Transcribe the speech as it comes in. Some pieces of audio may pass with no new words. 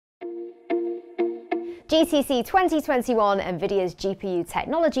GTC 2021, NVIDIA's GPU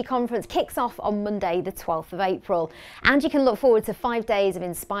Technology Conference, kicks off on Monday the 12th of April. And you can look forward to 5 days of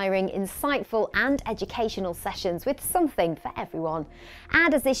inspiring, insightful and educational sessions with something for everyone.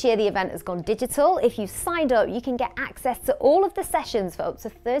 And as this year the event has gone digital, if you've signed up you can get access to all of the sessions for up to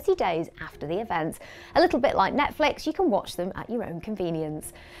 30 days after the event. A little bit like Netflix, you can watch them at your own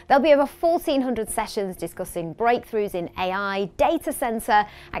convenience. There'll be over 1,400 sessions discussing breakthroughs in AI, data center,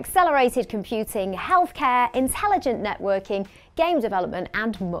 accelerated computing, healthcare, intelligent networking, game development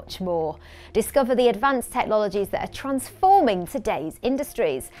and much more. Discover the advanced technologies that are transforming today's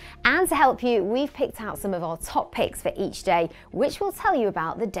industries. And to help you, we've picked out some of our top picks for each day, which we'll tell you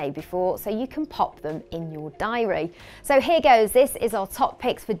about the day before so you can pop them in your diary. So here goes, this is our top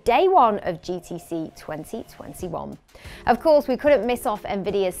picks for day one of GTC 2021. Of course, we couldn't miss off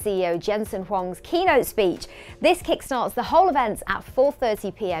NVIDIA's CEO Jensen Huang's keynote speech. This kickstarts the whole event at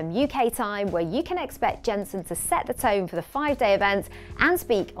 4:30 p.m. UK time, where you can expect Jensen to set the tone for the 5-day event and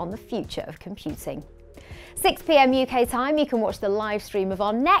speak on the future of computing. 6 p.m. UK time, you can watch the live stream of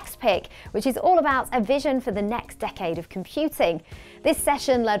our next pick, which is all about a vision for the next decade of computing. This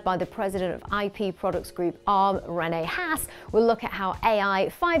session, led by the president of IP Products Group ARM, Rene Haas, will look at how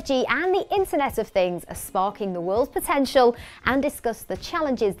AI, 5G and the Internet of Things are sparking the world's potential and discuss the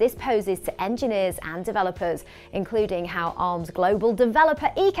challenges this poses to engineers and developers, including how ARM's global developer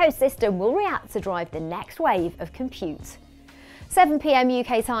ecosystem will react to drive the next wave of compute. 7 p.m.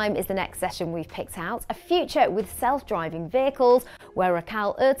 UK time is the next session we've picked out, a future with self-driving vehicles, where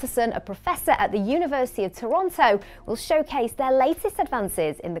Raquel Urtasun, a professor at the University of Toronto, will showcase their latest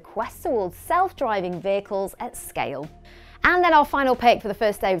advances in the quest towards self-driving vehicles at scale. And then our final pick for the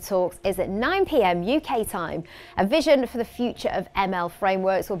first day of talks is at 9 p.m. UK time. A vision for the future of ML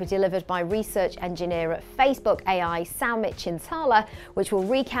frameworks will be delivered by research engineer at Facebook AI, Soumit Chintala, which will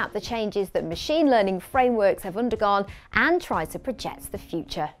recap the changes that machine learning frameworks have undergone and try to project the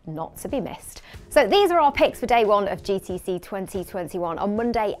future, not to be missed. So these are our picks for day one of GTC 2021 on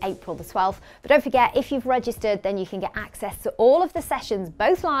Monday, April the 12th. But don't forget, if you've registered, then you can get access to all of the sessions,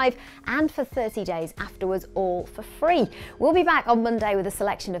 both live and for 30 days afterwards, all for free. We'll be back on Monday with a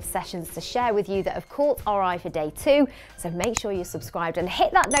selection of sessions to share with you that have caught our eye for day two, so make sure you're subscribed and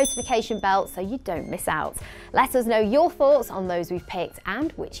hit that notification bell so you don't miss out. Let us know your thoughts on those we've picked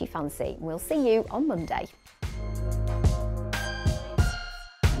and which you fancy. We'll see you on Monday.